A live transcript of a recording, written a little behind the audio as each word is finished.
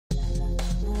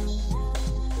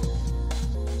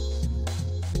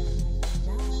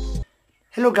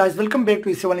Hello guys, welcome back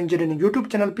to Civil Engineering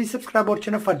YouTube channel. Please subscribe our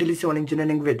channel for daily civil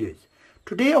engineering videos.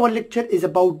 Today our lecture is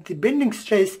about the bending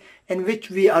stress, in which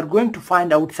we are going to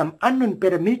find out some unknown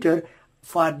parameter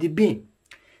for the beam.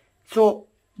 So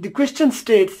the question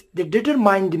states that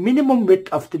determine the minimum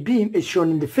width of the beam is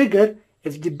shown in the figure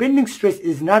if the bending stress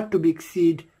is not to be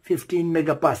exceed 15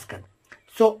 megapascal.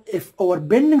 So if our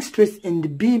bending stress in the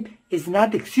beam is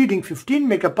not exceeding 15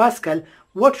 megapascal,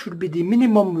 what should be the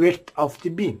minimum width of the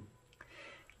beam?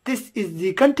 This is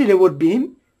the cantilever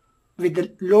beam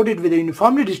loaded with a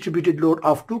uniformly distributed load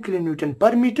of 2 kN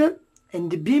per meter,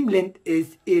 and the beam length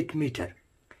is 8 meter.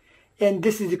 And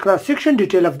this is the cross-section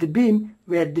detail of the beam,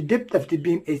 where the depth of the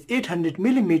beam is 800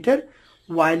 millimeter,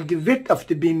 while the width of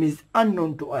the beam is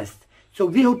unknown to us. So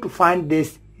we have to find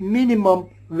this minimum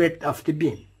width of the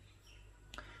beam.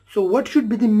 So what should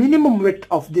be the minimum width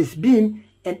of this beam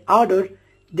in order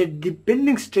that the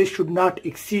bending stress should not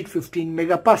exceed 15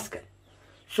 megapascal?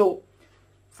 So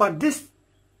for this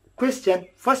question,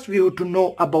 first we have to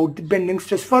know about the bending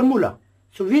stress formula.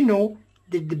 So we know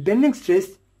that the bending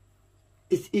stress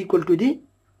is equal to the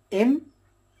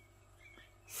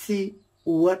MC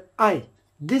over I.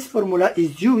 This formula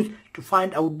is used to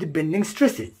find out the bending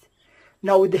stresses.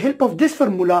 Now with the help of this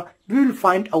formula, we will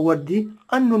find out the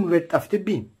unknown width of the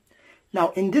beam. Now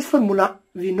in this formula,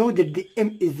 we know that the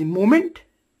M is the moment.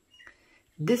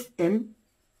 This M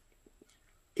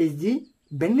is the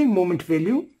bending moment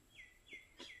value,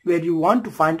 where you want to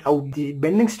find out the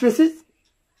bending stresses.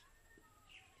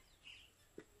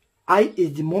 I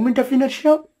is the moment of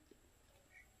inertia.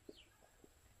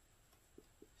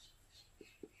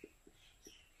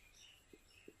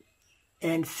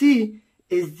 And C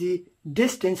is the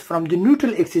distance from the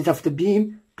neutral axis of the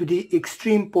beam to the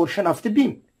extreme portion of the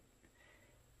beam.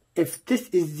 If this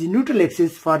is the neutral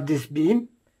axis for this beam,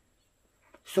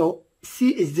 so C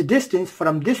is the distance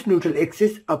from this neutral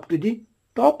axis up to the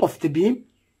top of the beam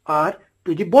or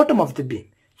to the bottom of the beam.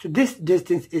 So this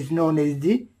distance is known as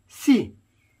the C.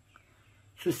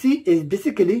 So C is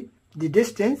basically the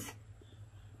distance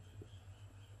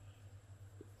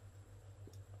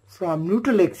from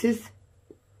neutral axis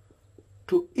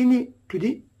to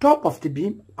the top of the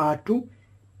beam or to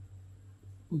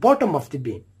bottom of the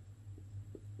beam.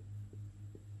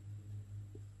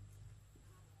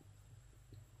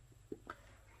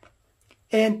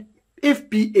 And if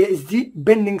BA is the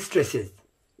bending stresses.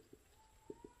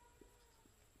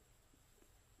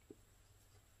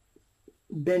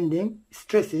 Bending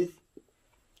stresses.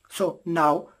 So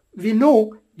now we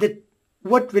know that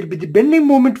what will be the bending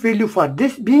moment value for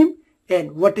this beam,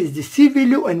 and what is the C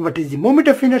value, and what is the moment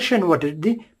of inertia, and what is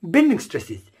the bending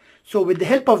stresses. So with the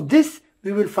help of this,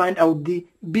 we will find out the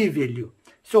B value.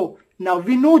 So now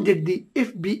we know that the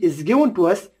if B is given to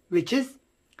us, which is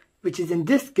in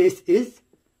this case is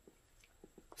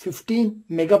 15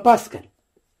 megapascal.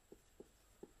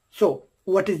 So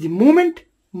what is the moment?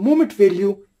 Moment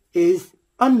value is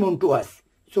unknown to us.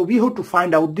 So we have to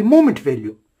find out the moment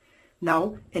value.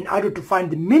 Now in order to find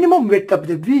the minimum width of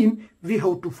the beam, we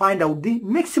have to find out the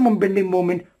maximum bending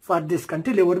moment for this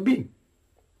cantilever beam.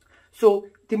 So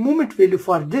the moment value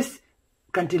for this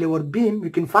cantilever beam, we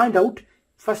can find out,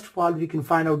 first of all, we can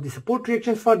find out the support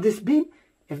reactions for this beam.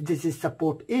 If this is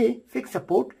support A, fixed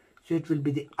support, so it will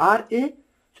be the RA.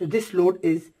 So this load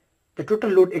is, the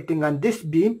total load acting on this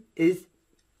beam is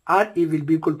RA will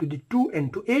be equal to the 2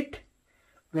 into 8,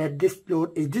 where this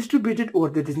load is distributed over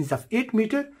the distance of 8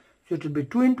 meter. So it will be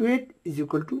 2 into 8 is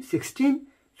equal to 16.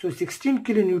 So 16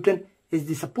 kilonewton is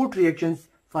the support reactions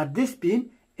for this beam,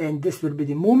 and this will be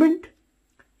the moment.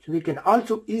 So we can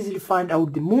also easily find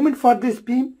out the moment for this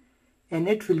beam, and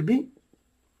it will be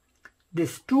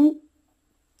this 2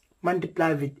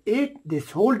 multiply with 8,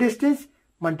 this whole distance,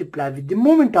 multiply with the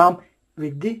moment arm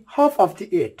with the half of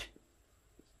the 8.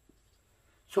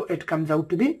 So it comes out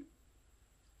to be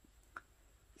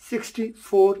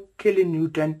 64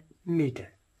 kilonewton meter.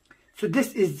 So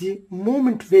this is the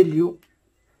moment value,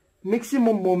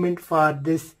 maximum moment for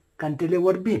this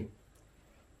cantilever beam.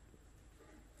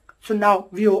 So now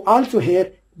we have also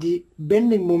here the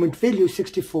bending moment value,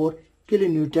 64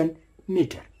 kilonewton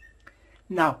meter.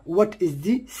 Now what is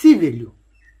the C value?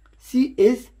 C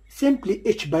is simply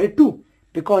h by 2,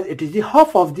 because it is the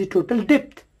half of the total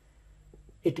depth.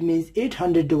 It means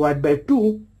 800 divided by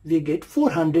 2, we get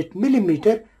 400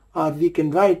 millimeter, or we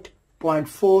can write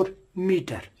 0.4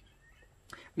 meter,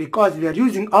 because we are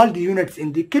using all the units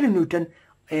in the kilonewton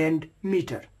and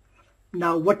meter.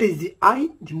 Now what is the I?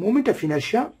 The moment of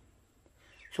inertia.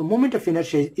 So moment of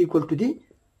inertia is equal to the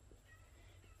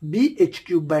BH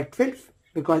cube by 12,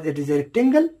 because it is a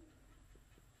rectangle,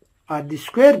 or the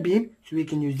square beam. So we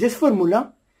can use this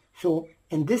formula. So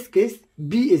In this case,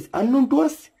 B is unknown to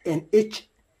us and H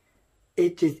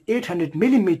is 800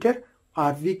 millimeter,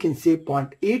 or we can say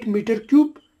 0.8 meter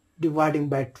cube dividing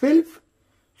by 12.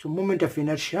 So moment of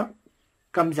inertia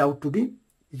comes out to be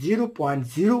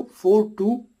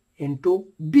 0.042 into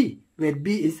B, where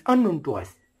B is unknown to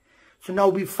us. So now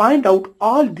we find out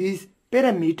all these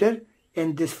parameters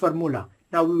in this formula.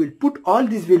 Now we will put all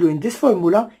these values in this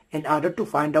formula in order to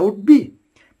find out B.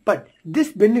 But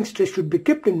this bending stress should be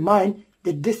kept in mind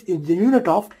that this is the unit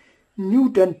of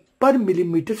Newton per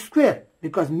millimeter square,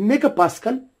 because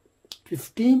megapascal,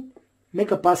 15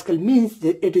 megapascal means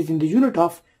that it is in the unit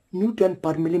of Newton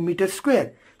per millimeter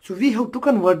square. So we have to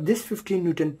convert this 15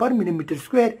 Newton per millimeter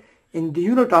square in the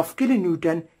unit of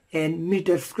kilonewton and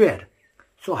meter square.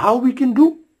 So how we can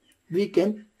do? We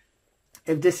can,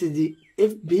 if this is the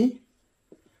FB,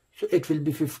 so it will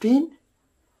be 15.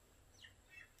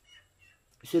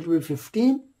 So it will be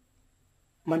 15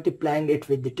 multiplying it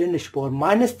with the 10 to the power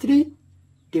minus 3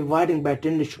 dividing by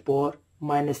 10 to the power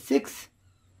minus 6.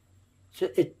 So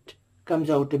it comes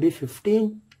out to be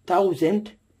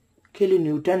 15,000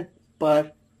 kilonewton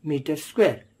per meter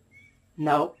square.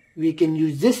 Now we can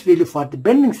use this value for the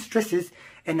bending stresses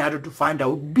in order to find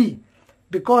out B,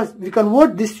 because we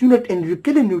convert this unit into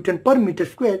kilonewton per meter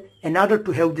square in order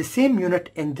to have the same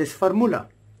unit in this formula.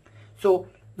 So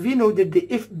we know that the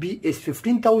FB is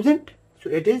 15,000. So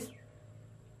it is,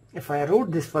 if I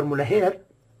wrote this formula here,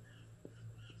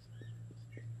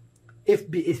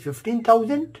 FB is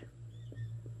 15,000,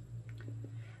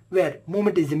 where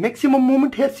moment is the maximum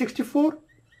moment here, 64,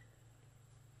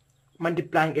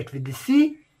 multiplying it with the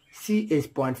C is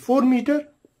 0.4 meter,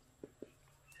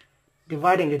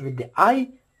 dividing it with the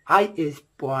I is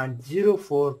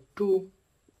 0.042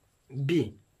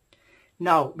 B.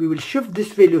 Now we will shift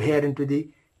this value here into the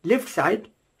left side,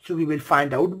 so we will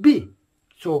find out B.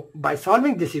 So by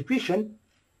solving this equation,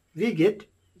 we get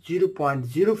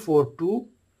 0.042,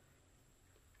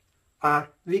 or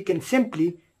we can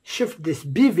simply shift this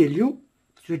B value,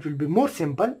 so it will be more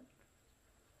simple.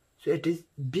 So it is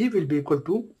B will be equal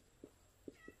to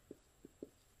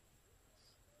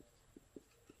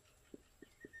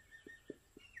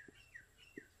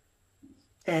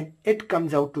and it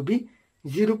comes out to be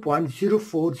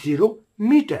 0.040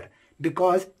 meter,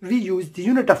 because we use the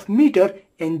unit of meter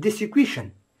in this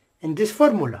equation, in this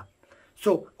formula.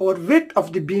 So our width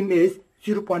of the beam is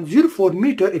 0.04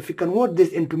 meter. If we convert this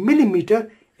into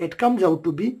millimeter, it comes out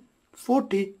to be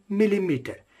 40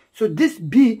 millimeter. So this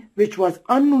B, which was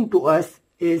unknown to us,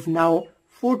 is now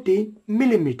 40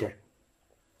 millimeter.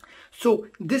 So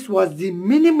this was the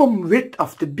minimum width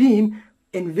of the beam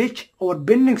in which our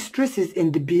bending stresses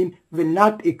in the beam will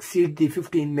not exceed the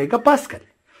 15 megapascal.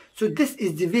 So this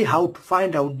is the way how to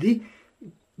find out the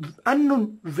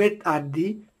unknown width or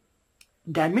the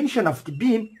dimension of the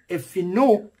beam if we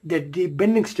know that the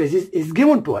bending stresses is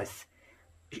given to us.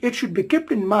 It should be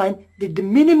kept in mind that the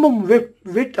minimum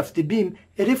width of the beam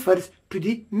refers to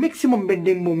the maximum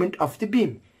bending moment of the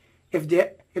beam. If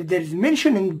there is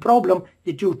mention in the problem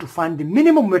that you have to find the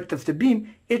minimum width of the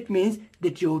beam, it means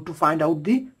that you have to find out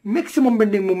the maximum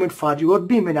bending moment for your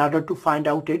beam in order to find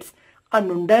out its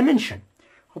unknown dimension.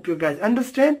 Hope you guys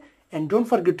understand, and don't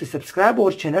forget to subscribe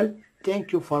our channel.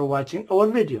 Thank you for watching our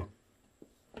video.